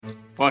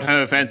What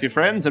ho, fancy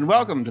friends, and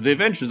welcome to the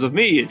adventures of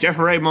me,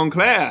 Geoffrey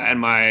Montclair, and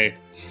my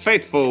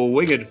faithful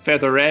winged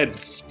feather-red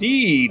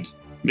steed,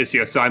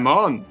 Monsieur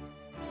Simon.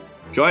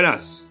 Join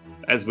us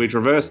as we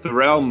traverse the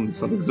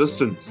realms of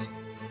existence,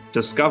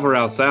 discover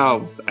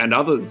ourselves and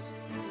others,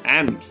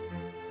 and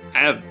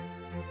have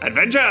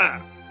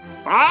adventure!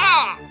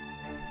 Ah!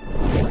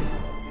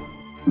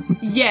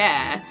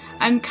 Yeah,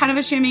 I'm kind of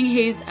assuming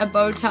he's a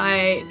bow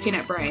tie,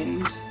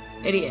 peanut-brained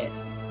idiot.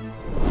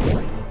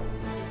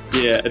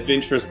 Yeah,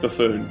 adventurous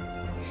buffoon.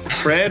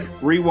 Fred,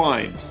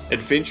 rewind.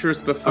 Adventurous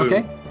buffoon.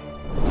 Okay.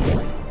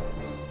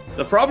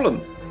 The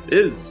problem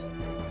is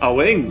a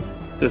wing.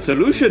 The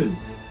solution,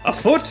 a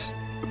foot.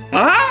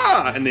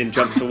 Ah! And then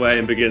jumps away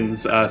and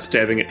begins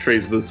stabbing at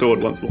trees with his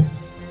sword once more.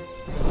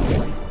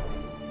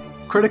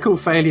 Critical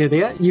failure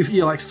there. You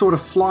like sort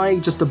of fly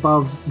just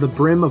above the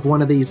brim of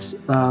one of these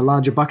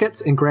larger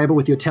buckets and grab it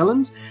with your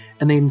talons,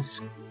 and then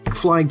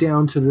fly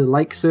down to the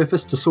lake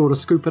surface to sort of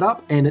scoop it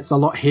up, and it's a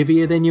lot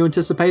heavier than you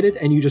anticipated,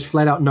 and you just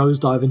flat out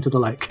nosedive into the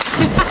lake.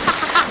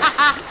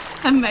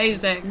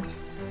 Amazing.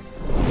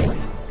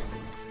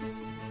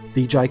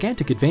 The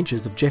Gigantic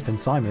Adventures of Jeff and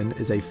Simon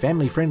is a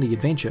family-friendly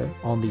adventure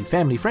on the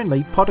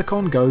family-friendly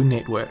Pottercon Go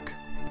network.